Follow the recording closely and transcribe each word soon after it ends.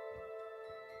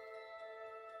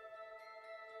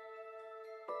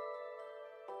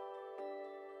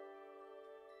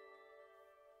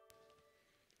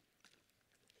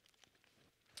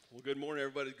Well, good morning,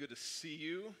 everybody. Good to see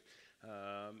you.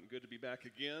 Good to be back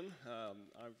again.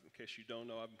 In case you don't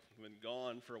know, I've been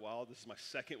gone for a while. This is my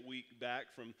second week back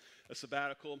from a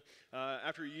sabbatical.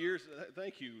 After years,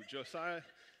 thank you, Josiah.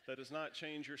 That does not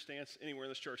change your stance anywhere in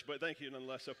this church, but thank you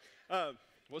nonetheless. So,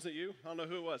 wasn't you? I don't know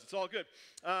who it was. It's all good.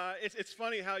 It's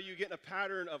funny how you get in a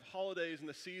pattern of holidays and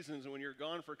the seasons, and when you're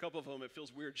gone for a couple of them, it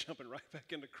feels weird jumping right back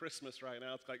into Christmas right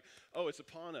now. It's like, oh, it's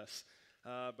upon us.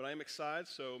 But I'm excited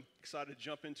to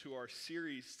jump into our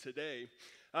series today.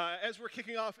 As we're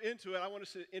kicking off into it, I want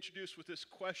us to introduce with this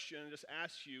question and just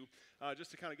ask you,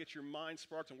 just to kind of get your mind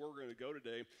sparked on where we're going to go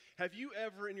today. Have you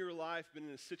ever in your life been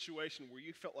in a situation where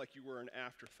you felt like you were an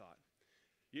afterthought?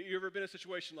 You ever been in a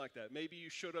situation like that? Maybe you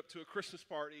showed up to a Christmas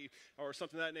party or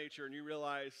something of that nature and you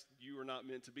realized you were not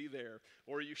meant to be there.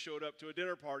 Or you showed up to a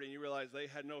dinner party and you realized they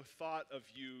had no thought of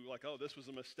you, like, oh, this was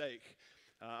a mistake.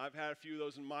 I've had a few of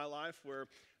those in my life where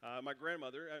my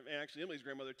grandmother, and actually Emily's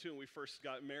grandmother too, when we first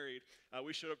got married,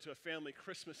 we showed up to a family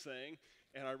Christmas thing,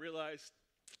 and I realized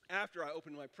after I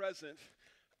opened my present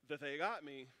that they got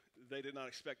me, they did not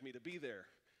expect me to be there.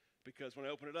 Because when I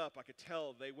opened it up, I could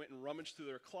tell they went and rummaged through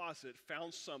their closet,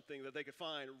 found something that they could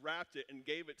find, wrapped it, and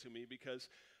gave it to me. Because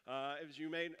as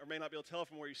you may or may not be able to tell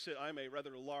from where you sit, I'm a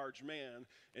rather large man,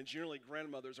 and generally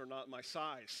grandmothers are not my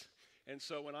size. And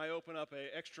so when I open up an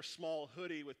extra small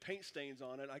hoodie with paint stains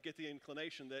on it, I get the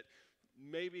inclination that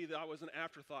maybe I was an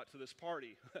afterthought to this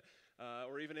party.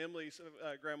 Or even Emily's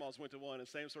grandma's went to one, and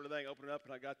same sort of thing. Open it up,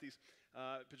 and I got these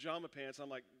pajama pants. I'm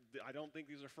like, I don't think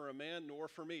these are for a man nor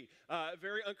for me.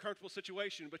 Very uncomfortable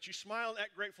situation, but you smile and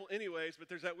act grateful anyways, but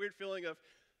there's that weird feeling of,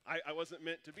 I wasn't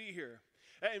meant to be here.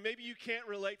 And maybe you can't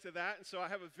relate to that, and so I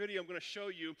have a video I'm going to show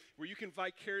you where you can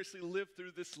vicariously live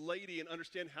through this lady and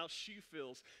understand how she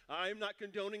feels. I'm not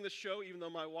condoning the show, even though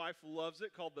my wife loves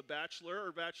it, called The Bachelor,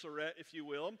 or Bachelorette, if you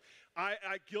will.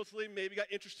 I guiltily maybe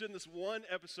got interested in this one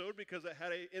episode because it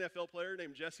had an NFL player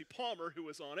named Jesse Palmer who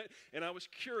was on it, and I was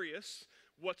curious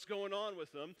what's going on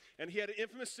with him. And he had an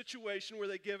infamous situation where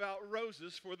they give out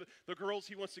roses for the girls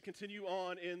he wants to continue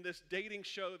on in this dating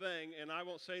show thing, and I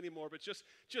won't say anymore, but just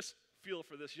feel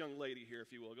for this young lady here,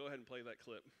 if you will. Go ahead and play that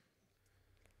clip.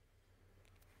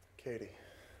 Katie.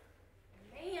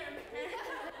 Man.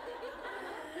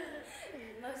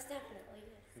 Most definitely,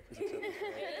 yes. Please accept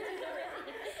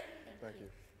this. Thank you.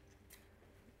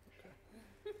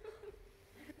 Okay.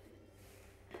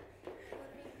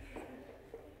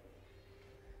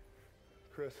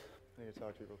 Chris, I need to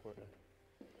talk to you real quick.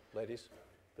 Ladies,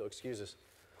 you'll excuse us.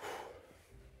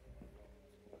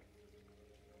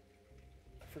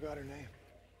 I forgot her name.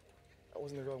 That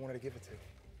wasn't the girl I wanted to give it to.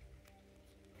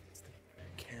 It's the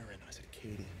Karen. I said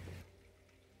Katie.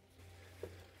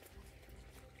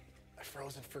 I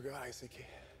froze and forgot. I said Katie.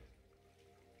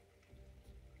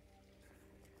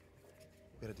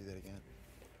 We gotta do that again.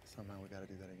 Somehow we gotta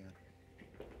do that again.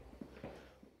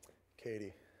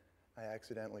 Katie, I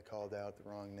accidentally called out the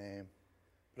wrong name,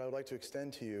 but I would like to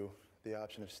extend to you the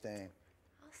option of staying.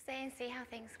 I'll stay and see how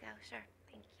things go. Sure.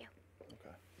 Thank you.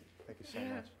 Okay. Thank you so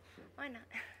much. Why not?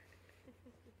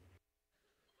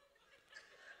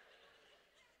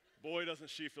 Boy, doesn't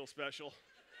she feel special.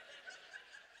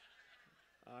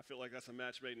 I feel like that's a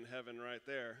match made in heaven right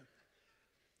there.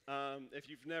 If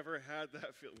you've never had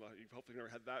that feeling, well, you've hopefully never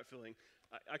had that feeling,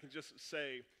 I can just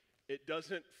say it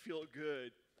doesn't feel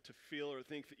good to feel or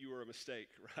think that you were a mistake,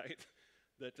 right?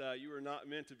 That you were not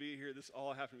meant to be here. This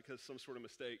all happened because of some sort of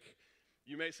mistake.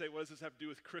 You may say, what does this have to do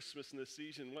with Christmas in this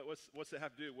season? What's it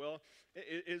have to do? Well,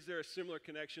 is there a similar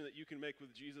connection that you can make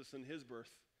with Jesus and his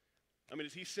birth? I mean,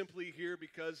 is he simply here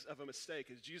because of a mistake?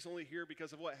 Is Jesus only here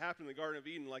because of what happened in the Garden of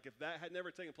Eden? Like, if that had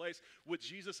never taken place, would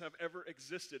Jesus have ever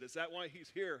existed? Is that why he's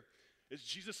here? Is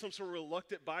Jesus some sort of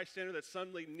reluctant bystander that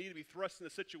suddenly needed to be thrust in a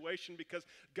situation because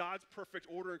God's perfect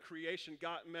order and creation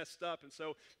got messed up? And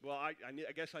so, well, I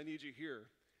guess I need you here.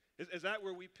 Is that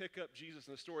where we pick up Jesus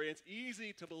in the story? And it's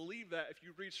easy to believe that if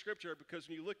you read Scripture, because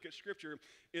when you look at Scripture,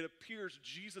 it appears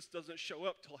Jesus doesn't show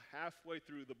up till halfway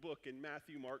through the book in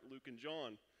Matthew, Mark, Luke, and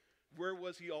John. Where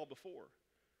was he all before?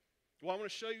 Well, I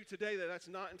want to show you today that that's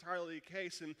not entirely the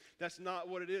case, and that's not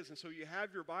what it is. And so you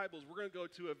have your Bibles. We're going to go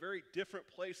to a very different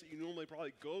place that you normally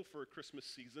probably go for a Christmas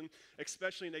season,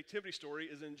 especially a nativity story,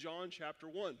 is in John chapter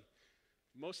 1.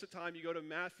 Most of the time you go to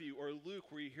Matthew or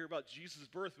Luke where you hear about Jesus'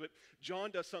 birth, but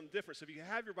John does something different. So if you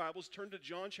have your Bibles, turn to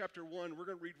John chapter 1. We're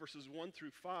going to read verses 1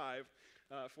 through 5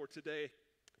 for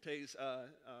today's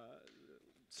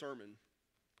sermon.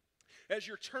 As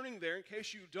you're turning there, in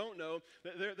case you don't know,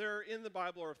 there in the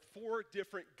Bible are 4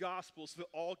 different gospels that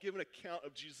all give an account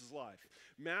of Jesus' life.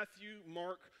 Matthew,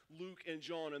 Mark, Luke, and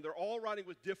John. And they're all writing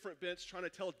with different bents, trying to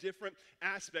tell different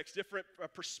aspects, different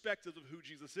perspectives of who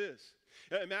Jesus is.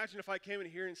 Imagine if I came in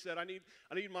here and said, I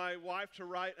need my wife to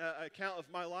write an account of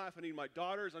my life. I need my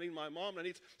daughters. I need my mom. I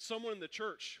need someone in the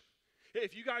church.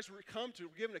 If you guys were to come to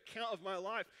give an account of my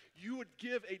life, you would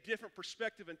give a different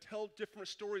perspective and tell different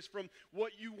stories from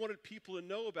what you wanted people to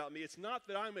know about me. It's not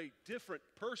that I'm a different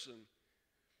person.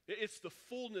 It's the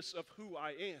fullness of who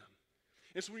I am.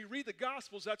 And so when you read the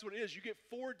Gospels, that's what it is. You get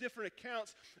 4 different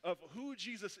accounts of who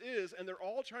Jesus is, and they're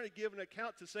all trying to give an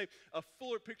account to say a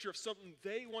fuller picture of something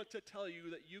they want to tell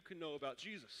you that you can know about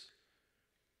Jesus.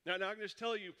 Now I can just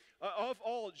tell you, of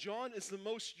all, John is the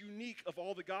most unique of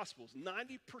all the Gospels.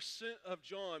 90% of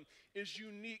John is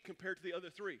unique compared to the other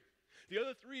 3. The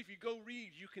other 3, if you go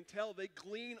read, you can tell they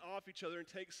glean off each other and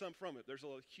take some from it. There's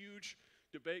a huge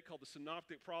debate called the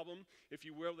synoptic problem. If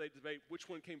you will, they debate which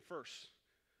one came first.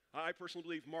 I personally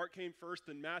believe Mark came first,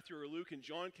 then Matthew or Luke, and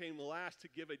John came last to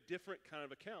give a different kind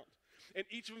of account. And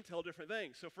each of them tell different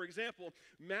things. So for example,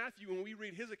 Matthew, when we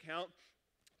read his account,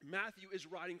 Matthew is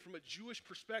writing from a Jewish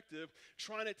perspective,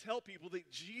 trying to tell people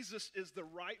that Jesus is the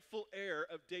rightful heir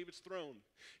of David's throne.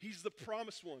 He's the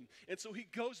promised one. And so he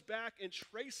goes back and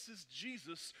traces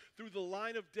Jesus through the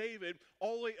line of David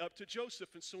all the way up to Joseph.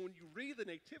 And so when you read the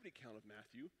nativity account of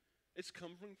Matthew, it's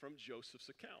coming from Joseph's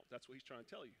account. That's what he's trying to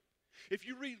tell you. If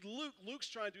you read Luke, Luke's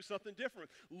trying to do something different.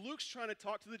 Luke's trying to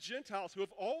talk to the Gentiles who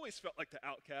have always felt like the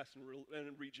outcasts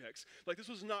and rejects. Like this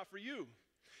was not for you.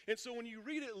 And so when you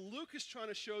read it, Luke is trying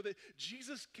to show that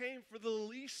Jesus came for the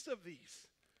least of these.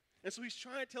 And so he's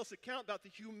trying to tell us an account about the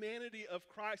humanity of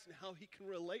Christ and how he can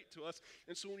relate to us.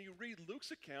 And so when you read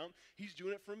Luke's account, he's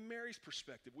doing it from Mary's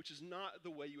perspective, which is not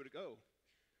the way you would go.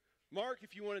 Mark,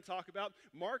 if you want to talk about,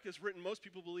 Mark is written, most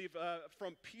people believe,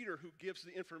 from Peter, who gives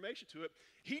the information to it.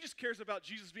 He just cares about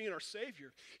Jesus being our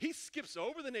Savior. He skips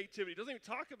over the nativity, doesn't even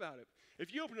talk about it.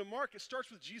 If you open to Mark, it starts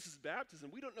with Jesus'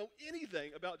 baptism. We don't know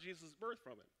anything about Jesus' birth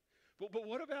from it. But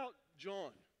what about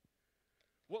John?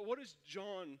 What is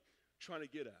John trying to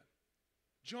get at?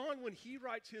 John, when he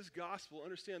writes his gospel,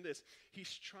 understand this,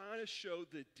 he's trying to show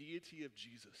the deity of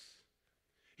Jesus.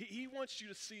 He wants you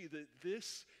to see that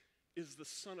this is the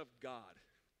Son of God.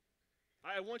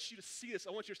 I want you to see this.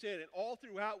 I want you to understand it. And all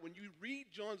throughout, when you read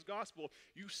John's gospel,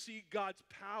 you see God's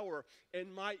power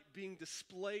and might being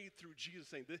displayed through Jesus,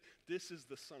 saying, this is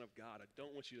the Son of God. I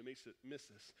don't want you to miss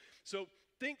this. So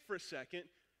think for a second,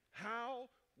 how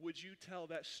would you tell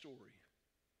that story?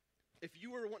 If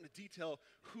you were wanting to detail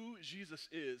who Jesus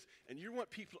is, and you want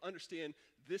people to understand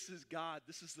this is God,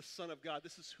 this is the Son of God,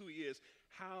 this is who he is,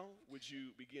 how would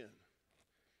you begin?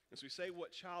 And so we say,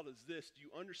 what child is this? Do you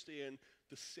understand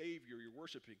the Savior you're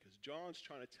worshiping? Because John's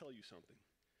trying to tell you something.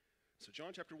 So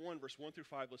John chapter 1, verse 1 through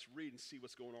 5, let's read and see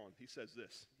what's going on. He says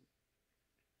this.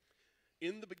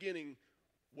 In the beginning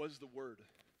was the Word.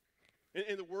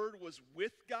 And the Word was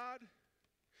with God,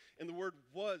 and the Word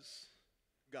was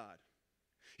God.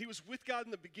 He was with God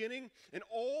in the beginning, and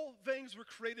all things were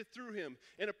created through him.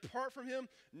 And apart from him,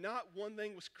 not one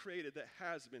thing was created that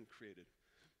has been created.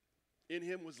 In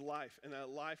him was life, and that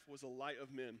life was the light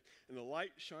of men. And the light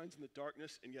shines in the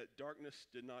darkness, and yet darkness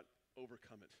did not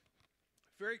overcome it.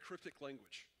 Very cryptic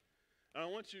language. And I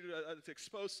want you to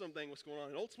expose something, what's going on.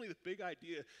 And ultimately, the big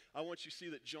idea I want you to see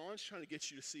that John's trying to get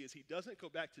you to see is he doesn't go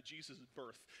back to Jesus'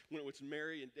 birth when it was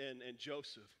Mary and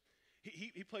Joseph.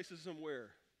 He places them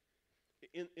where?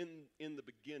 In the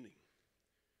beginning.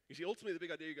 You see, ultimately, the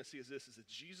big idea you're going to see is this, is that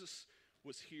Jesus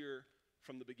was here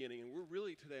from the beginning. And we're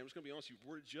really today, I'm just going to be honest with you,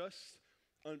 we're just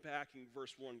unpacking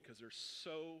verse 1 because there's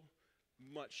so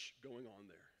much going on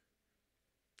there.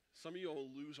 Some of you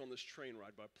will lose on this train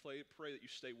ride, but I pray that you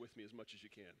stay with me as much as you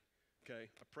can. Okay?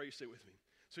 I pray you stay with me.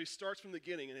 So he starts from the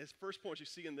beginning, and his first point you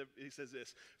see he says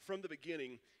this, from the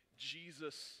beginning,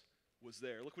 Jesus was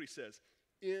there. Look what he says.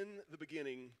 In the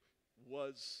beginning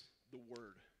was the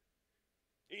Word.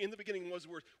 In the beginning was the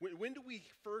Word. When do we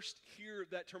first hear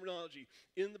that terminology?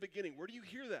 In the beginning. Where do you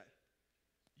hear that?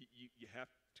 You have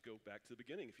to go back to the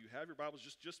beginning. If you have your Bibles,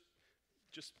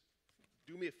 just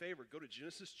do me a favor. Go to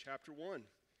Genesis chapter 1.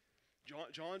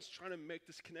 John's trying to make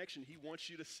this connection. He wants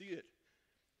you to see it.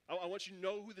 I want you to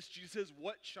know who this Jesus is,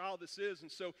 what child this is. And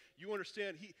so you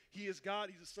understand he is God.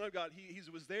 He's the Son of God. He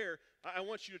was there. I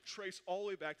want you to trace all the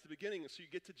way back to the beginning. And so you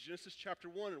get to Genesis chapter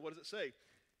 1, and what does it say?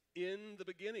 In the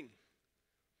beginning.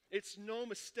 It's no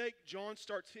mistake John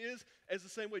starts his as the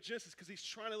same way Genesis, because he's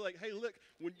trying to hey, look,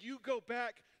 when you go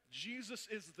back, Jesus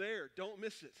is there. Don't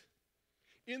miss it.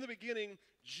 In the beginning,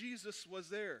 Jesus was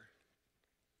there.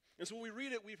 And so when we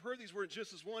read it, we've heard these words in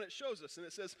Genesis 1, it shows us, and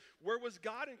it says, where was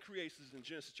God in creation in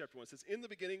Genesis chapter 1? It says, in the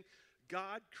beginning,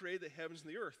 God created the heavens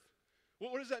and the earth.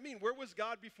 Well, what does that mean? Where was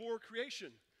God before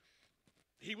creation?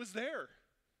 He was there.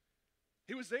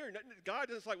 He was there. God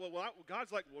is like,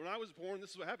 God's like, when I was born, this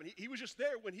is what happened. He was just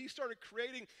there. When he started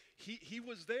creating, he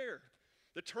was there.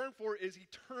 The term for it is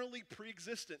eternally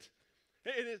pre-existent.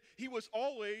 And he was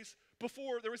always,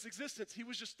 before there was existence, he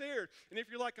was just there. And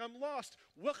if you're like, I'm lost,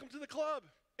 welcome to the club.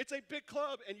 It's a big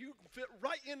club, and you fit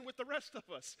right in with the rest of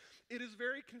us. It is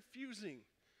very confusing,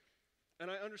 and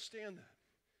I understand that.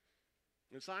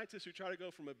 And scientists who try to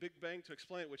go from a big bang to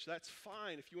explain it, which that's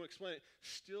fine if you want to explain it,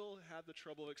 still have the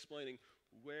trouble of explaining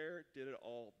where did it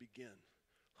all begin?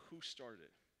 Who started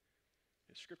it?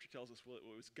 And Scripture tells us, well,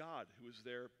 it was God who was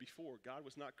there before. God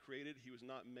was not created. He was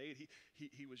not made.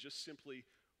 He was just simply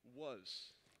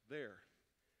was there.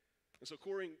 And so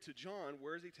according to John,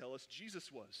 where does he tell us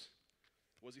Jesus was?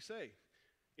 What does he say?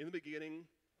 In the beginning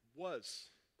was.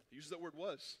 He uses that word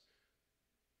was.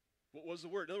 What was the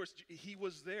word? In other words, he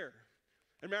was there.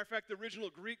 As a matter of fact, the original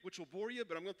Greek, which will bore you,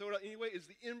 but I'm going to throw it out anyway, is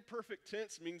the imperfect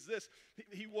tense, means this.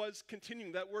 He was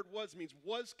continuing. That word was means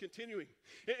was continuing.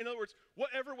 In other words,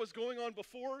 whatever was going on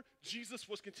before, Jesus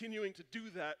was continuing to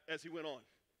do that as he went on.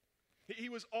 He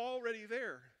was already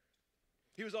there.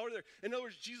 He was already there. In other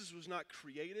words, Jesus was not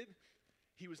created.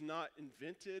 He was not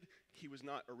invented. He was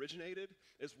not originated.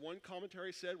 As one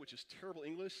commentary said, which is terrible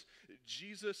English,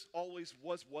 Jesus always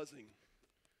wasing.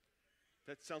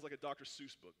 That sounds like a Dr.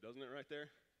 Seuss book, doesn't it, right there?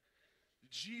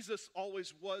 Jesus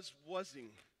always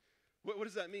wasing. What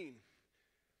does that mean?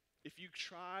 If you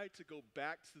try to go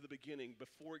back to the beginning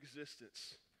before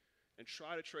existence and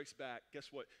try to trace back, guess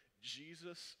what?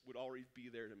 Jesus would already be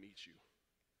there to meet you.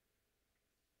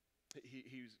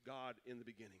 He's God in the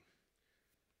beginning.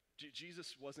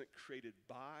 Jesus wasn't created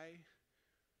by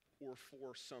or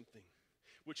for something,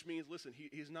 which means, listen,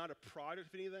 he's not a product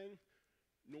of anything,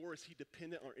 nor is he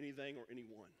dependent on anything or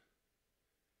anyone.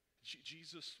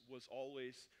 Jesus was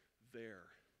always there.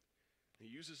 He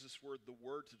uses this word, the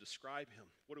word, to describe him.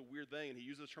 What a weird thing, and he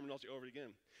uses the terminology over and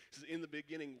again. He says, in the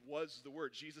beginning was the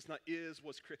word. Jesus not is,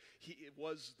 was created. He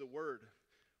was the word.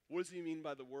 What does he mean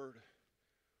by the word?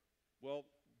 Well,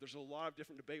 there's a lot of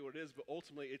different debate what it is, but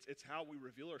ultimately it's how we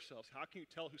reveal ourselves. How can you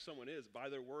tell who someone is? By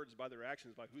their words, by their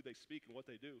actions, by who they speak and what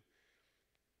they do.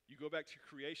 You go back to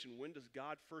creation. When does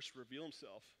God first reveal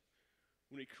himself?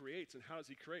 When he creates. And how does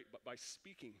he create? But by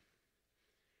speaking.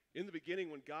 In the beginning,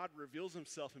 when God reveals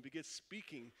himself and begins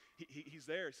speaking, he's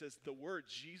there. It says the word,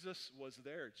 Jesus was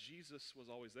there. Jesus was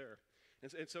always there.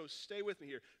 And so stay with me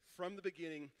here. From the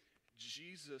beginning,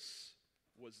 Jesus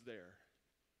was there.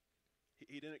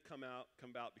 He didn't come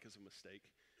about because of a mistake.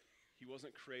 He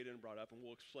wasn't created and brought up, and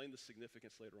we'll explain the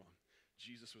significance later on.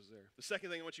 Jesus was there. The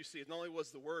second thing I want you to see is not only was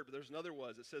the word, but there's another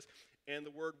was. It says, and the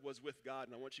word was with God.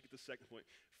 And I want you to get the second point.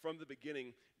 From the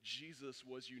beginning, Jesus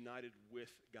was united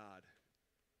with God.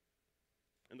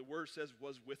 And the word says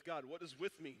was with God. What does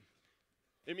with mean?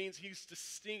 It means he's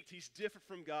distinct. He's different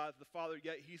from God the Father,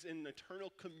 yet he's in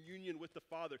eternal communion with the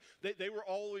Father. They were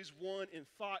always one in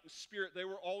thought and spirit. They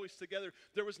were always together.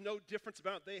 There was no difference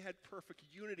about it. They had perfect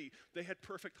unity. They had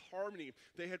perfect harmony.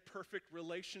 They had perfect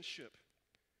relationship.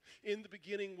 In the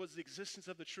beginning was the existence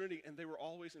of the Trinity, and they were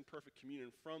always in perfect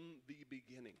communion from the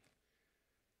beginning.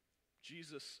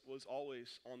 Jesus was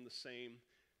always on the same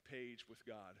page with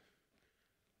God.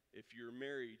 If you're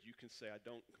married, you can say, I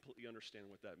don't completely understand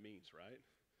what that means, right?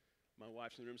 My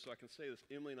wife's in the room, so I can say this.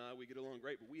 Emily and I, we get along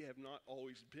great, but we have not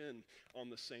always been on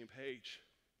the same page.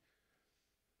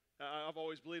 I've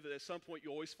always believed that at some point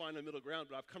you always find a middle ground,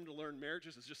 but I've come to learn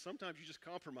marriages is just sometimes you just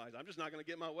compromise. I'm just not going to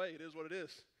get my way. It is what it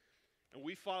is. And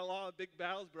we fought a lot of big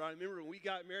battles, but I remember when we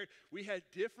got married, we had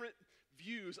different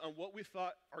views on what we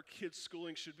thought our kids'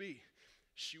 schooling should be.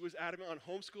 She was adamant on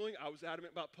homeschooling. I was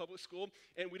adamant about public school.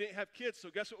 And we didn't have kids, so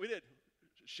guess what we did?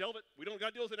 Shelve it. We don't got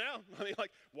to deal with it now. I mean,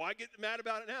 like, why get mad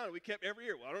about it now? And we kept every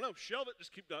year. Well, I don't know. Shelve it.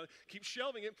 Just keep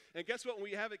shelving it. And guess what? When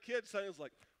we have a kid, suddenly it's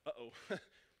like, uh-oh,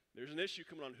 there's an issue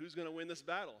coming on. Who's going to win this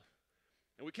battle?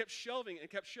 And we kept shelving and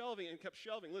kept shelving and kept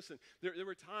shelving. Listen, there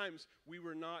were times we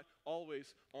were not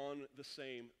always on the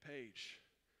same page.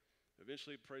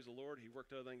 Eventually, praise the Lord, he worked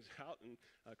other things out, and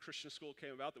Christian school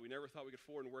came about that we never thought we could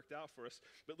afford and worked out for us.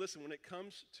 But listen, when it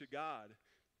comes to God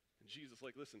and Jesus,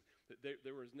 like, listen,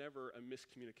 there was never a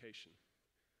miscommunication.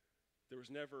 There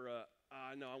was never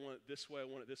no, I want it this way, I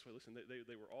want it this way. Listen,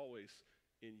 they were always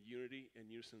in unity and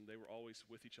unison. They were always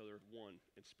with each other, one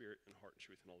in spirit and heart and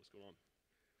truth and all this going on.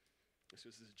 And so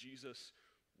this is Jesus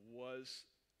was,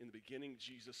 in the beginning,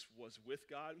 Jesus was with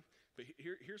God. But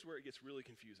here's where it gets really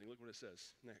confusing. Look what it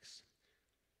says next.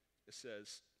 It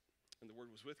says, and the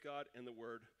Word was with God, and the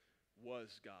Word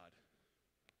was God.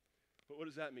 But what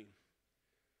does that mean?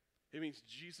 It means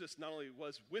Jesus not only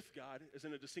was with God as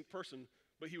in a distinct person,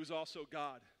 but he was also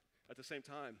God at the same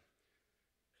time.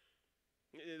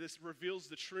 This reveals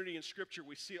the Trinity in Scripture.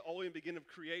 We see it all in the beginning of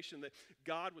creation that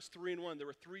God was three in one. There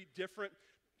were three different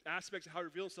aspects of how he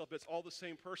revealed himself, but it's all the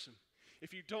same person.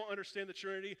 If you don't understand the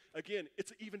Trinity, again,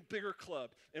 it's an even bigger club.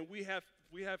 And we have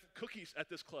cookies at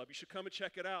this club. You should come and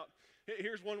check it out.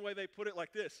 Here's one way they put it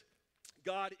like this.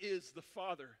 God is the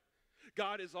Father.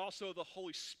 God is also the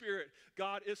Holy Spirit.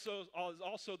 God is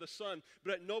also the Son.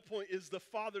 But at no point is the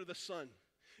Father the Son.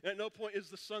 And at no point is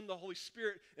the Son the Holy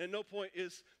Spirit. And at no point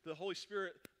is the Holy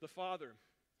Spirit the Father.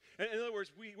 And in other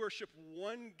words, we worship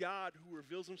one God who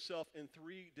reveals himself in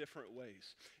three different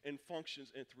ways and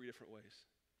functions in three different ways.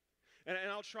 And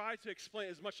I'll try to explain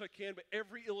as much as I can, but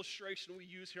every illustration we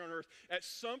use here on earth at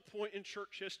some point in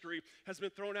church history has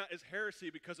been thrown out as heresy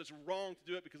because it's wrong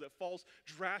to do it because it falls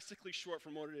drastically short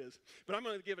from what it is. But I'm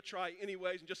going to give it a try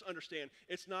anyways and just understand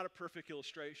it's not a perfect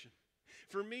illustration.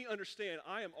 For me, understand,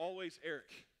 I am always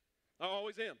Eric. I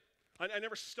always am. I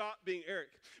never stop being Eric.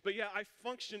 But yeah, I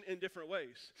function in different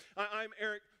ways. I'm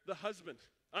Eric the husband.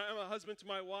 I'm a husband to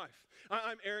my wife.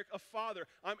 I'm Eric a father.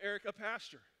 I'm Eric a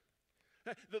pastor.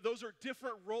 Those are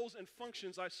different roles and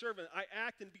functions I serve in. I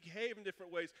act and behave in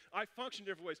different ways. I function in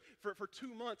different ways. For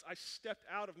 2 months, I stepped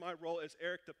out of my role as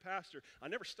Eric the pastor. I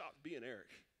never stopped being Eric.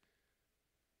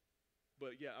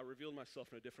 But yeah, I revealed myself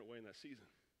in a different way in that season.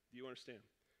 Do you understand?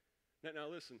 Now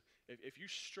listen, if you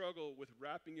struggle with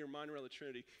wrapping your mind around the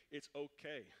Trinity, it's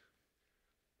okay.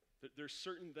 There's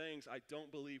certain things I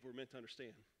don't believe we're meant to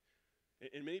understand.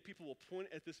 And many people will point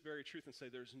at this very truth and say,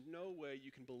 there's no way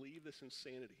you can believe this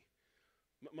insanity.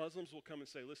 Muslims will come and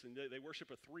say, listen, they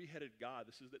worship a three-headed God.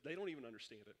 They don't even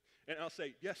understand it. And I'll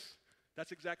say, yes,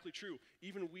 that's exactly true.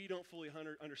 Even we don't fully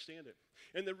understand it.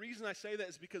 And the reason I say that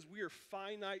is because we are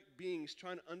finite beings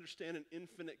trying to understand an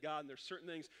infinite God, and there's certain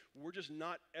things we're just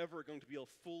not ever going to be able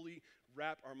to fully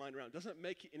wrap our mind around. It doesn't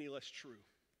make it any less true.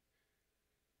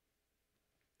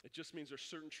 It just means there's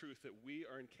certain truth that we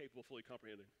are incapable of fully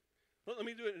comprehending. Let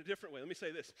me do it in a different way. Let me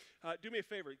say this. Do me a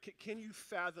favor. Can you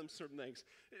fathom certain things?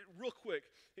 Real quick,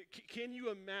 can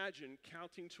you imagine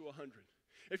counting to 100?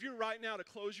 If you're right now to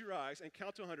close your eyes and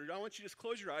count to 100, I want you to just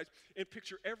close your eyes and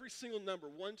picture every single number,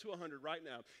 1 to 100 right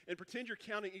now, and pretend you're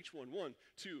counting each one. 1,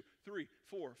 2, 3,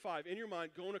 4, 5, in your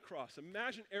mind going across.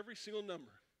 Imagine every single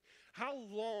number. How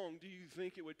long do you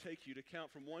think it would take you to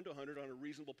count from 1 to 100 on a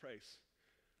reasonable pace?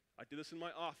 I did this in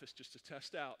my office just to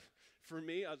test out. For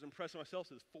me, I was impressed with myself.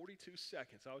 It was 42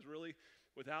 seconds. I was really,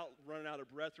 without running out of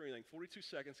breath or anything, 42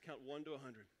 seconds, count 1 to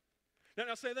 100.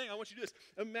 Now, same thing. I want you to do this.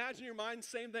 Imagine your mind,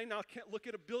 same thing. Now, look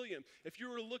at a billion. If you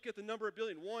were to look at the number of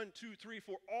billion, 1, 2, 3,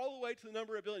 4, all the way to the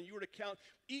number of billion, you were to count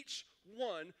each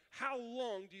one, how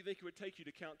long do you think it would take you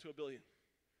to count to a billion?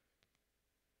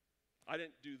 I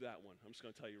didn't do that one. I'm just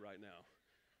going to tell you right now.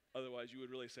 Otherwise, you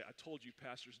would really say, I told you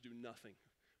pastors do nothing.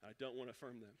 I don't want to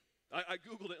affirm them. I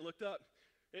Googled it and looked up.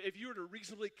 If you were to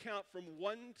reasonably count from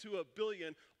 1 to a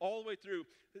billion all the way through,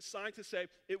 scientists say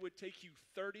it would take you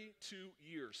 32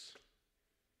 years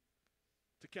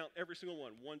to count every single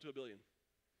one, 1 to a billion.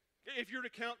 If you're to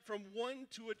count from 1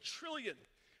 to a trillion,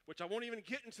 which I won't even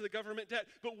get into the government debt,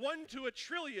 but 1 to a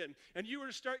trillion, and you were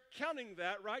to start counting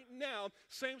that right now,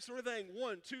 same sort of thing,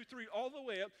 1, 2, 3, all the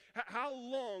way up, how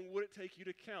long would it take you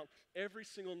to count every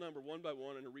single number one by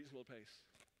one in a reasonable pace?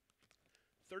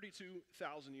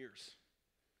 32,000 years.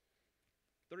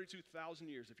 32,000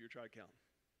 years if you're trying to count.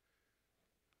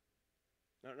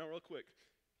 Now real quick,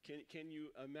 can you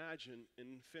imagine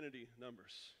infinity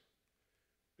numbers?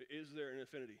 Is there an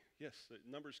infinity? Yes, the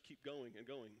numbers keep going and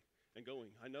going and going.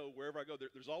 I know wherever I go,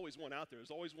 there's always one out there.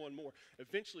 There's always one more.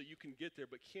 Eventually you can get there,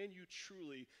 but can you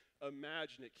truly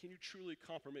imagine it? Can you truly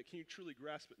comprehend it? Can you truly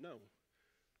grasp it? No.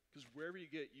 Because wherever you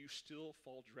get, you still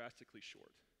fall drastically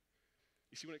short.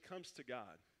 You see, when it comes to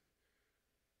God,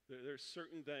 there's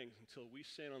certain things until we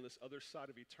stand on this other side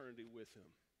of eternity with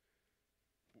him,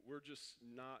 we're just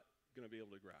not going to be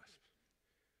able to grasp.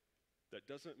 That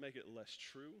doesn't make it less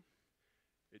true.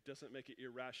 It doesn't make it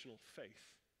irrational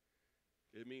faith.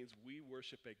 It means we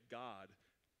worship a God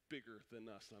bigger than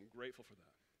us, and I'm grateful for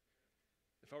that.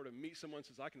 If I were to meet someone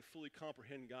who says, I can fully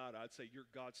comprehend God, I'd say,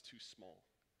 your God's too small.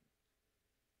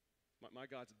 My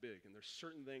God's big, and there's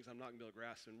certain things I'm not going to be able to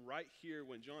grasp. And right here,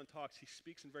 when John talks, he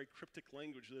speaks in very cryptic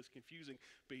language that's confusing,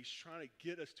 but he's trying to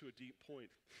get us to a deep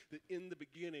point. That in the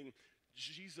beginning,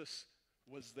 Jesus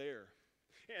was there.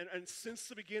 And since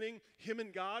the beginning, him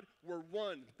and God were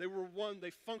one. They were one.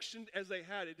 They functioned as they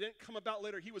had. It didn't come about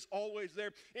later. He was always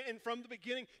there. And from the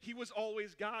beginning, he was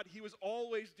always God. He was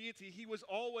always deity. He was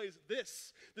always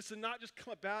this. This did not just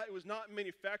come about. It was not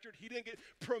manufactured. He didn't get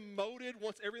promoted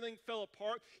once everything fell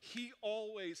apart. He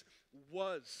always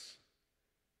was.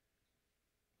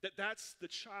 That's the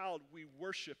child we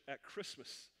worship at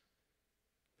Christmas.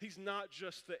 He's not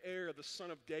just the heir, the son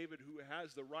of David who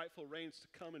has the rightful reigns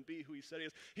to come and be who he said he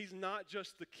is. He's not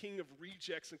just the king of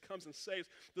rejects and comes and saves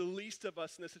the least of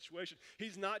us in this situation.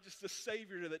 He's not just the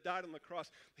savior that died on the cross.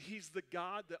 He's the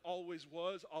God that always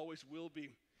was, always will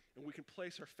be. And we can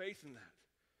place our faith in that.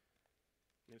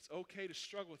 And it's okay to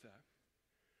struggle with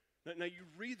that. Now you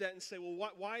read that and say, well,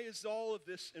 why is all of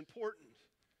this important?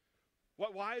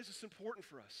 Why is this important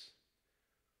for us?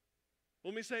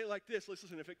 Let me say it like this.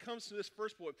 Listen, if it comes to this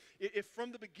first point, if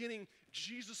from the beginning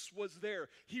Jesus was there,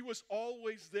 he was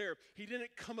always there. He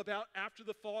didn't come about after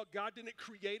the fall. God didn't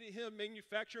create him,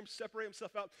 manufacture him, separate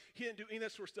himself out. He didn't do any of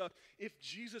that sort of stuff. If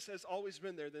Jesus has always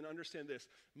been there, then understand this.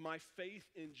 My faith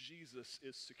in Jesus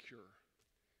is secure.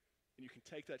 And you can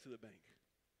take that to the bank.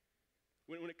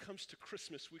 When it comes to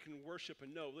Christmas, we can worship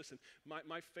and know, listen,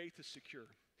 my faith is secure.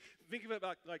 Think of it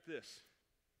like this.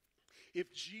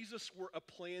 If Jesus were a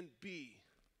plan B,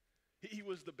 he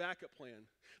was the backup plan,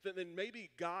 then maybe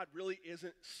God really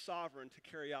isn't sovereign to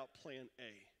carry out plan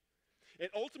A. And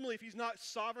ultimately, if he's not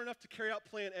sovereign enough to carry out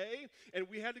plan A, and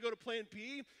we had to go to plan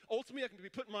B, ultimately I can be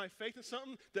putting my faith in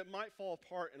something that might fall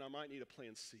apart and I might need a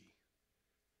plan C.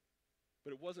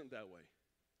 But it wasn't that way.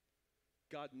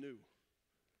 God knew.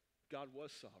 God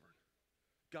was sovereign.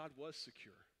 God was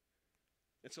secure.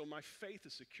 And so my faith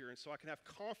is secure, and so I can have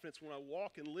confidence when I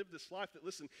walk and live this life that,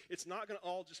 listen, it's not going to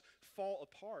all just fall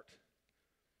apart.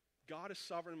 God is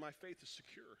sovereign, and my faith is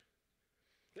secure.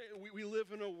 We live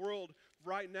in a world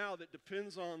right now that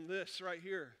depends on this right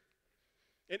here.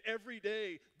 And every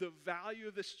day, the value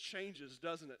of this changes,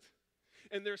 doesn't it?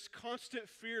 And there's constant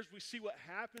fears. We see what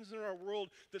happens in our world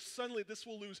that suddenly this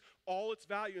will lose all its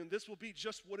value, and this will be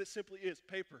just what it simply is,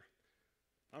 paper.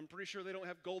 I'm pretty sure they don't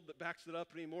have gold that backs it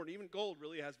up anymore. And even gold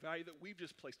really has value that we've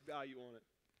just placed value on it.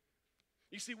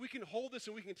 You see, we can hold this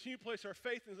and we can continue to place our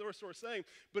faith in what we're saying,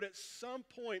 but at some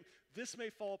point, this may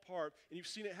fall apart. And you've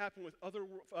seen it happen with other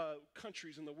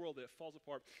countries in the world that it falls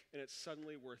apart and it's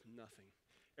suddenly worth nothing.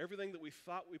 Everything that we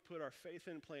thought we put our faith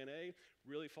in plan A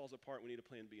really falls apart. We need a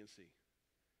plan B and C.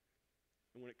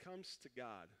 And when it comes to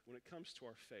God, when it comes to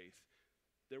our faith,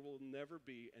 there will never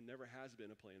be and never has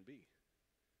been a plan B.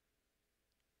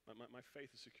 My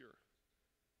faith is secure.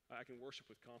 I can worship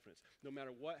with confidence. No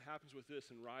matter what happens with this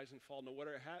and rise and fall, no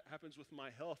matter what happens with my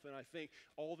health, and I think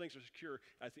all things are secure,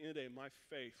 at the end of the day, my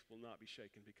faith will not be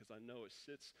shaken because I know it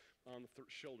sits on the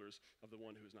shoulders of the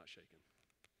one who is not shaken.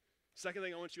 Second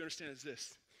thing I want you to understand is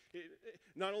this.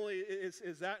 Not only is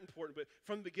that important, but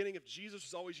from the beginning, if Jesus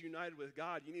was always united with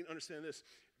God, you need to understand this.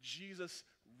 Jesus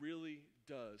really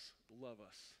does love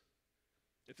us.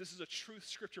 If this is a truth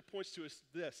Scripture points to, is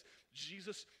this.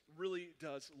 Jesus really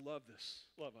does love us.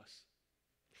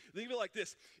 Think of it like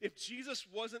this. If Jesus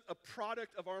wasn't a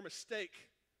product of our mistake,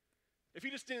 if he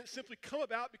just didn't simply come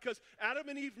about because Adam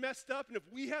and Eve messed up, and if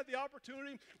we had the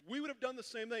opportunity, we would have done the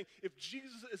same thing. If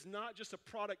Jesus is not just a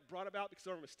product brought about because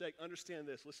of our mistake, understand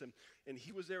this, listen, and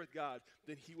he was there with God,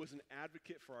 then he was an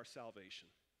advocate for our salvation.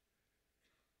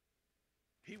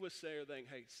 He was saying,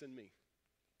 hey, send me.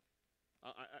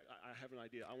 I have an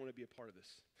idea. I want to be a part of this.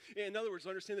 In other words,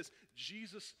 understand this.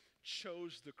 Jesus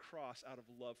chose the cross out of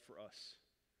love for us.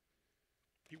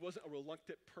 He wasn't a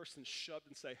reluctant person shoved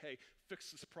and say, hey,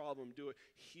 fix this problem, do it.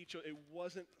 It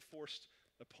wasn't forced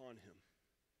upon him.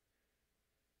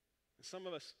 And some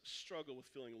of us struggle with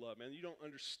feeling love. Man, you don't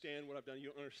understand what I've done. You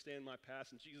don't understand my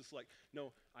past. And Jesus is like,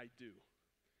 no, I do.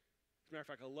 As a matter of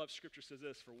fact, I love Scripture says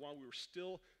this, for while we were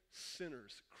still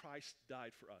sinners, Christ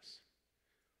died for us.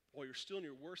 While you're still in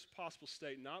your worst possible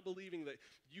state, not believing that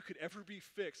you could ever be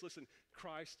fixed, listen,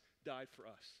 Christ died for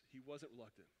us. He wasn't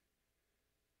reluctant.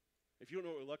 If you don't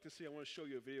know what reluctancy, I want to show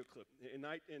you a video clip.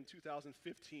 In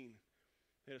 2015,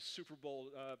 they had a Super Bowl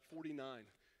 49.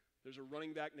 There's a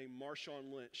running back named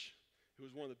Marshawn Lynch, who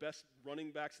was one of the best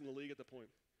running backs in the league at the point.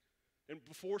 And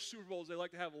before Super Bowls, they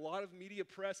like to have a lot of media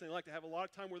press, and they like to have a lot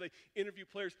of time where they interview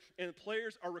players, and the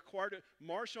players are required to.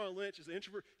 Marshawn Lynch is an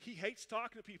introvert. He hates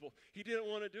talking to people. He didn't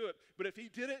want to do it. But if he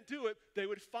didn't do it, they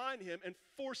would find him and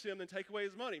force him and take away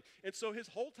his money. And so his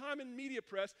whole time in media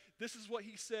press, this is what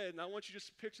he said, and I want you just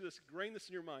to picture this, grain this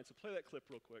in your mind. So play that clip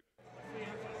real quick.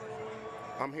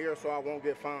 I'm here so I won't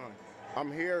get fined.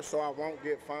 I'm here so I won't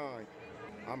get fined.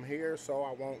 I'm here so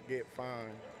I won't get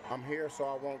fined. I'm here so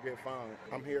I won't get fined.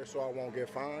 I'm here so I won't get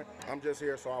fined. I'm just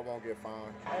here so I won't get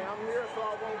fined. Hey, I'm here so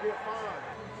I won't get fined.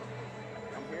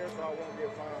 I'm here so I won't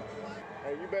get fined.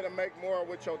 Hey, you better make more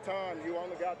with your time. You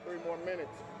only got 3 more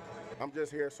minutes. I'm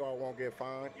just here so I won't get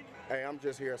fined. Hey, I'm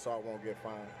just here so I won't get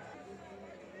fined.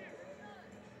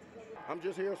 I'm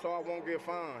just here so I won't get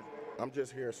fined. I'm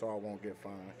just here so I won't get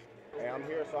fined. Hey, I'm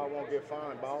here so I won't get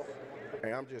fined, boss.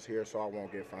 Hey, I'm just here so I won't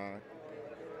get fined.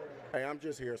 Hey, I'm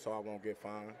just here so I won't get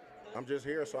fined. I'm just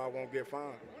here so I won't get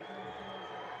fined.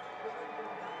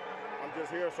 I'm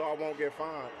just here so I won't get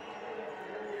fined.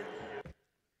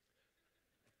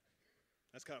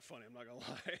 That's kind of funny, I'm not going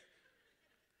to lie.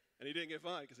 And he didn't get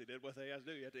fined because he did what they had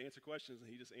to do. He had to answer questions,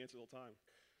 and he just answered all the time.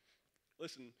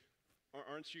 Listen,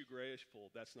 aren't you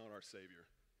grateful that's not our Savior?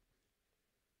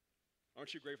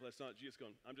 Aren't you grateful that's not Jesus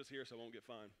going, I'm just here so I won't get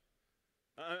fined?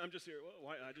 I'm just here. Well,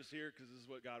 why? I'm just here because this is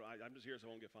what God, I'm just here so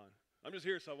I won't get fined. I'm just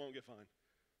here so I won't get fined.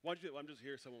 Why'd you do it? I'm just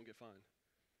here so I won't get fined.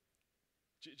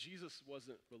 Jesus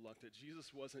wasn't reluctant.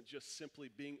 Jesus wasn't just simply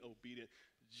being obedient.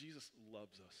 Jesus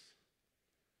loves us.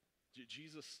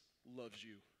 Jesus loves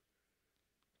you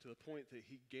to the point that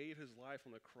he gave his life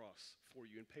on the cross for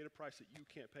you and paid a price that you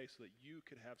can't pay so that you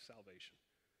could have salvation.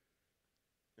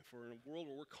 And for in a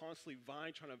world where we're constantly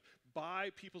vying, trying to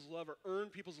buy people's love or earn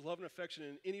people's love and affection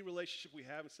in any relationship we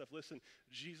have and stuff, listen,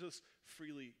 Jesus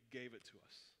freely gave it to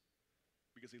us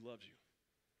because he loves you.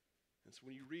 And so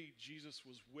when you read Jesus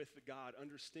was with God,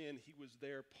 understand he was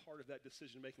there, part of that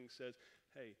decision making says,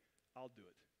 hey, I'll do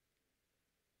it.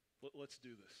 Let's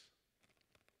do this.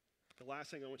 The last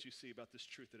thing I want you to see about this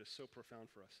truth that is so profound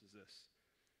for us is this.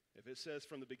 If it says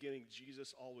from the beginning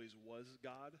Jesus always was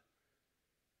God,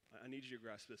 I need you to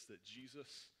grasp this, that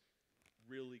Jesus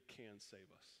really can save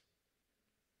us.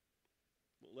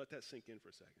 Well, let that sink in for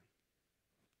a second.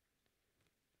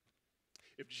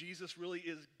 If Jesus really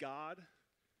is God,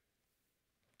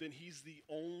 then he's the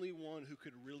only one who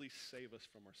could really save us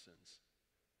from our sins.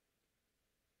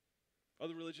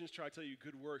 Other religions try to tell you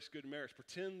good works, good merits.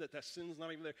 Pretend that sin's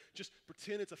not even there. Just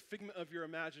pretend it's a figment of your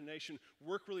imagination.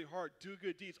 Work really hard, do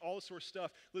good deeds, all this sort of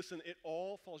stuff. Listen, it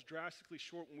all falls drastically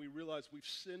short when we realize we've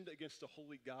sinned against a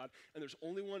holy God, and there's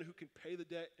only one who can pay the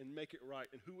debt and make it right.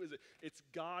 And who is it? It's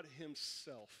God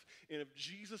himself. And if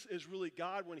Jesus is really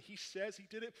God, when he says he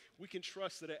did it, we can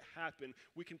trust that it happened.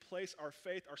 We can place our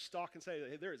faith, our stock, and say,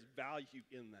 hey, there is value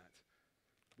in that.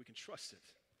 We can trust it.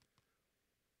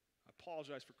 I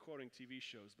apologize for quoting TV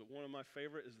shows, but one of my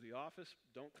favorite is The Office.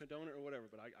 Don't condone it or whatever,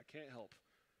 but I can't help.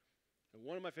 And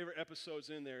one of my favorite episodes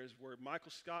in there is where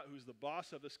Michael Scott, who's the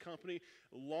boss of this company,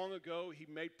 long ago, he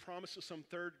made promise to some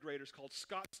third graders called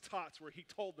Scott's Tots, where he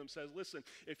told them, says, listen,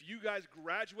 if you guys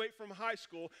graduate from high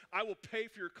school, I will pay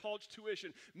for your college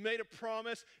tuition. Made a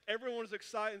promise. Everyone was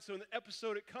excited. And so in the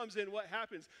episode it comes in, what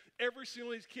happens? Every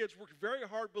single one of these kids worked very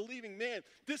hard believing, man,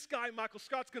 this guy, Michael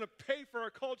Scott's going to pay for our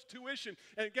college tuition.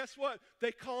 And guess what?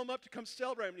 They call him up to come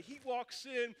celebrate him. And he walks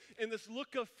in this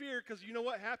look of fear because you know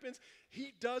what happens?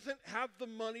 He doesn't have the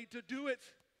money to do it.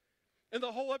 And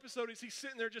the whole episode is he's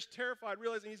sitting there just terrified,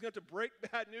 realizing he's going to break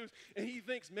bad news. And he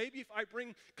thinks, maybe if I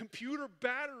bring computer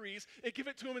batteries and give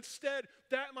it to him instead,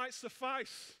 that might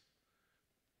suffice.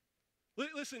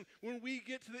 Listen, when we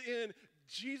get to the end,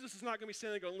 Jesus is not going to be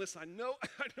standing there going, listen, I know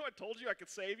I told you I could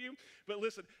save you, but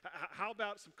listen, how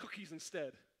about some cookies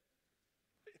instead?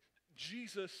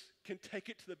 Jesus can take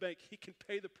it to the bank. He can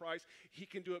pay the price. He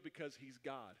can do it because he's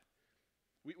God.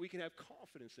 We can have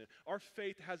confidence in it. Our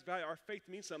faith has value. Our faith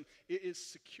means something. It is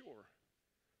secure.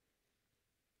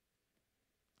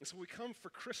 And so we come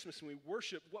for Christmas and we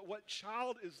worship. What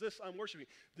child is this I'm worshiping?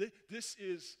 This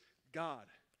is God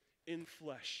in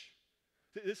flesh.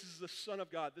 This is the Son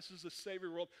of God. This is the Savior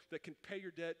of the world that can pay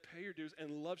your debt, pay your dues,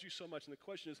 and loves you so much. And the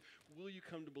question is, will you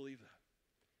come to believe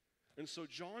that? And so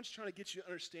John's trying to get you to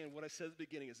understand what I said at the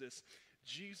beginning is this.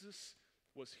 Jesus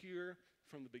was here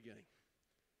from the beginning.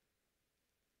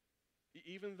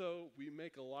 Even though we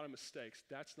make a lot of mistakes,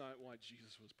 that's not why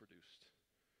Jesus was produced.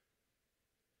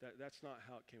 That's not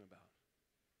how it came about.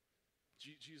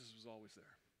 Jesus was always there.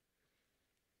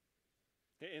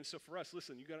 And so for us,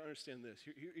 listen, you got to understand this.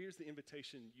 Here's the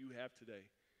invitation you have today.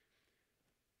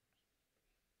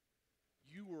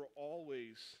 You were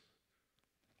always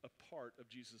a part of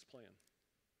Jesus' plan.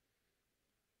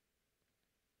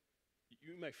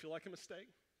 You may feel like a mistake,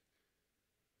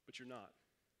 but you're not.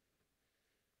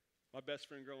 My best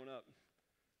friend growing up,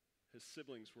 his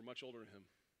siblings were much older than him.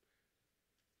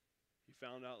 He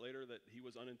found out later that he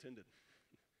was unintended.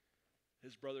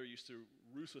 His brother used to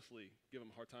ruthlessly give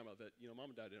him a hard time about that. You know,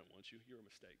 mom and dad didn't want you. You're a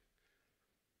mistake.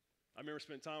 I remember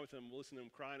spending time with him, listening to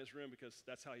him cry in his room because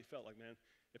that's how he felt. Like, man,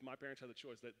 if my parents had the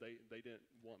choice, that they didn't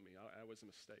want me. I was a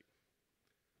mistake.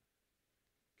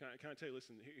 Can I tell you,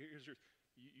 listen, here's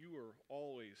you are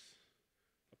always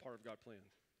a part of God's plan.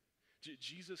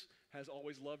 Jesus has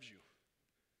always loved you.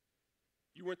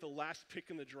 You weren't the last pick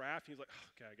in the draft. He's like,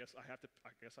 okay, I guess I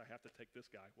have to take this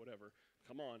guy, whatever.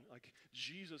 Come on. Like,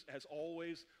 Jesus has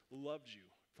always loved you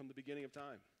from the beginning of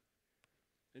time.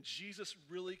 And Jesus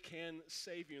really can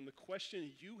save you. And the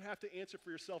question you have to answer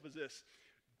for yourself is this: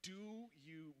 do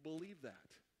you believe that?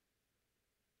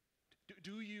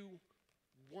 Do you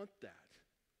want that?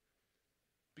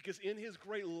 Because in his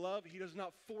great love, he does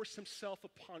not force himself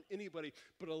upon anybody,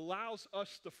 but allows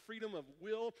us the freedom of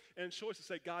will and choice to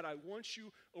say, God, I want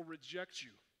you or reject you.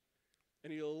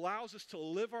 And he allows us to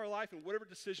live our life in whatever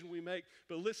decision we make.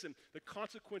 But listen, the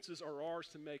consequences are ours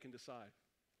to make and decide.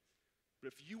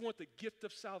 But if you want the gift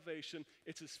of salvation,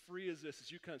 it's as free as this,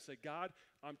 as you kind of say, God,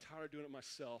 I'm tired of doing it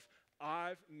myself.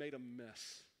 I've made a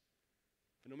mess.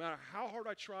 And no matter how hard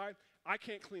I try, I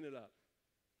can't clean it up.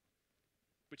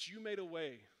 But you made a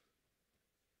way.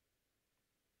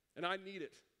 And I need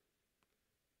it.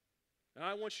 And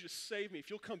I want you to save me. If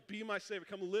you'll come be my Savior,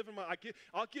 come live in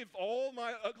I'll give all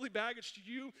my ugly baggage to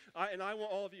you, and I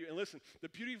want all of you. And listen, the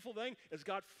beautiful thing is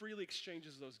God freely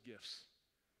exchanges those gifts.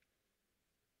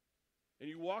 And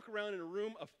you walk around in a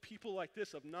room of people like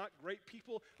this, of not great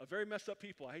people, of very messed up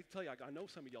people. I hate to tell you, I know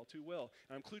some of y'all too well,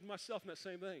 and I'm including myself in that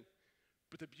same thing.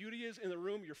 But the beauty is, in the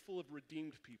room, you're full of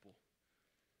redeemed people.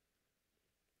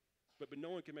 But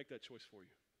no one can make that choice for you.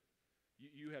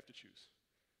 You have to choose.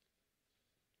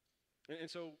 And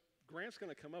so Grant's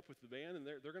going to come up with the band, and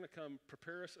they're going to come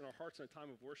prepare us in our hearts in a time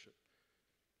of worship.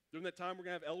 During that time, we're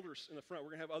going to have elders in the front.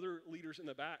 We're going to have other leaders in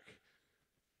the back.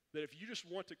 That if you just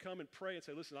want to come and pray and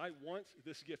say, listen, I want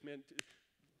this gift, man,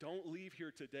 don't leave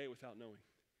here today without knowing.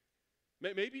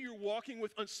 Maybe you're walking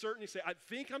with uncertainty. Say, I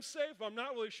think I'm safe, but I'm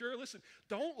not really sure. Listen,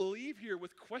 don't leave here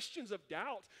with questions of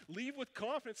doubt. Leave with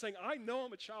confidence saying, I know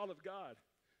I'm a child of God.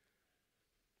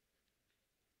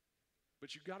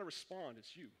 But you've got to respond.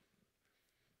 It's you.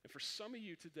 And for some of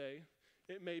you today,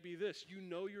 it may be this. You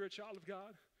know you're a child of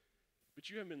God,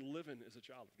 but you haven't been living as a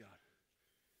child of God.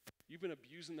 You've been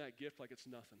abusing that gift like it's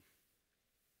nothing.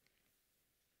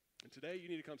 And today you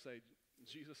need to come say,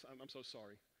 Jesus, I'm so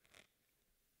sorry.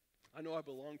 I know I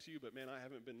belong to you, but man, I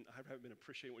haven't been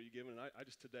appreciating what you've given, and I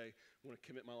just today want to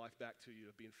commit my life back to you,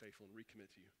 of being faithful and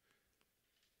recommit to you.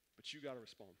 But you got to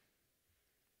respond.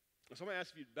 And so I'm going to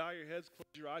ask you to bow your heads, close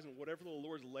your eyes, and whatever the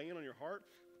Lord's laying on your heart,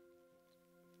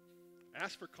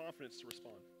 ask for confidence to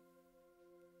respond.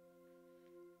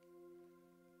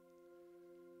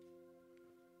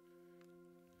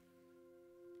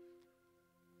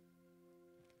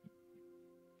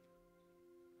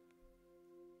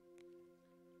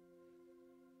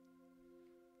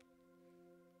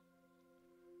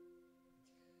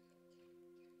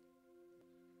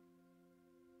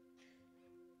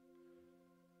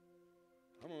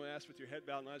 I'm going to ask with your head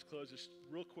bowed and eyes closed, just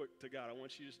real quick to God. I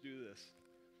want you to just do this.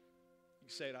 You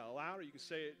can say it out loud, or you can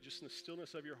say it just in the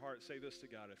stillness of your heart. Say this to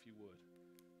God if you would.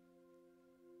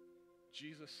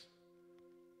 Jesus,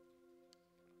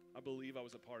 I believe I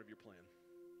was a part of your plan.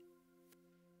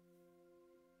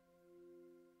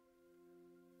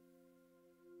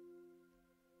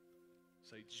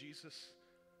 Say, Jesus,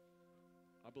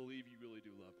 I believe you really do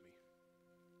love me.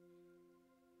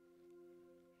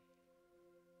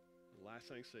 The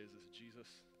last thing I say is this: Jesus,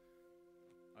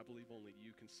 I believe only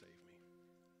you can save me.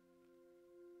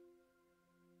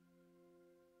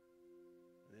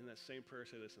 And in that same prayer,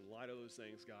 say this: in light of those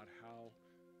things, God, how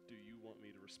do you want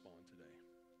me to respond today?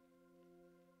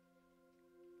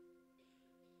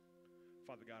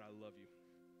 Father God, I love you.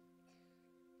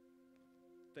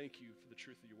 Thank you for the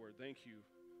truth of your word. Thank you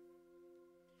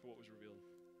for what was revealed.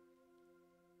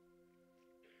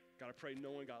 God, I pray no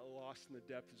one got lost in the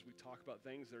depth as we talk about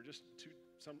things that are just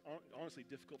honestly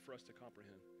difficult for us to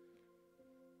comprehend.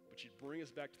 But you'd bring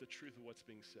us back to the truth of what's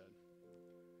being said.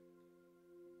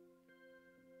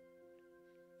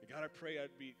 And God, I pray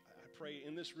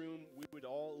in this room we would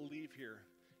all leave here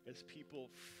as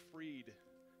people freed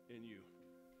in you.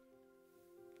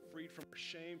 Freed from our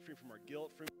shame, freed from our guilt,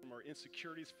 freed from our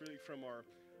insecurities, freed from our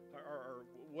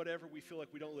whatever we feel like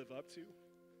we don't live up to.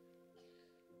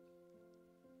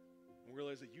 And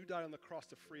realize that you died on the cross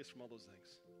to free us from all those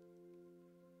things.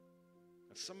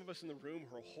 And some of us in the room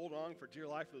who hold on for dear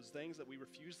life those things that we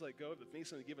refuse to let go of, the things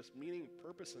that give us meaning,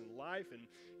 purpose in life,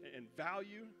 and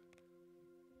value.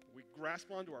 We grasp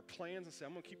onto our plans and say,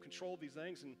 I'm going to keep control of these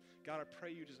things. And God, I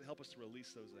pray you just help us to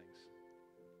release those things.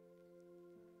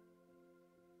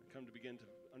 And come to begin to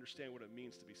understand what it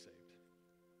means to be saved.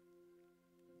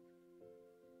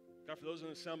 God, for those in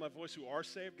the sound of my voice who are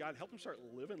saved, God, help them start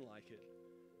living like it.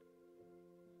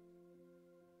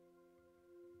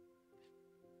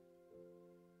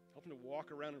 Help them to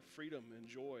walk around in freedom and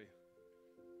joy.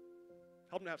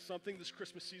 Help them to have something this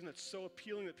Christmas season that's so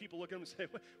appealing that people look at them and say,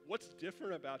 what's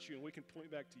different about you? And we can point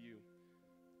back to you.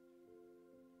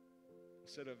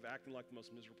 Instead of acting like the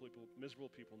most miserable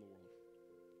people in the world.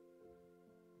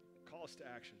 Call us to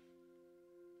action.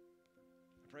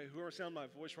 I pray whoever sounds my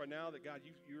voice right now, that God,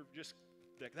 you're just,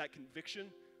 that conviction,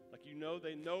 like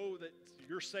they know that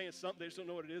you're saying something, they just don't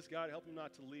know what it is. God, help them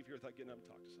not to leave here without getting up and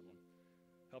talk to someone.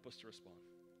 Help us to respond.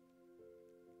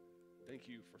 Thank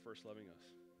you for first loving us.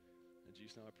 In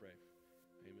Jesus' name I pray.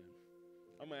 Amen.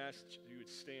 I'm going to ask you to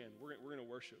stand. We're going to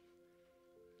worship.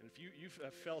 And if you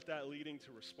have felt that leading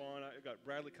to respond, I've got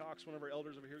Bradley Cox, one of our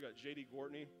elders over here. We've got J.D.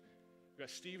 Gortney. We've got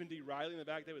Stephen D. Riley in the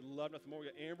back. They would love nothing more. We've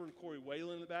got Amber and Corey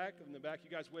Whalen in the back. In the back, you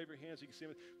guys wave your hands so you can see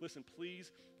them. Listen,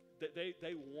 please,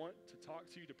 they want to talk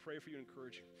to you, to pray for you,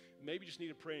 encourage you. Maybe you just need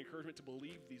to pray encouragement to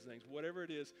believe these things. Whatever it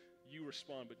is, you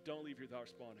respond, but don't leave here without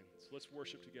responding. So let's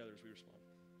worship together as we respond.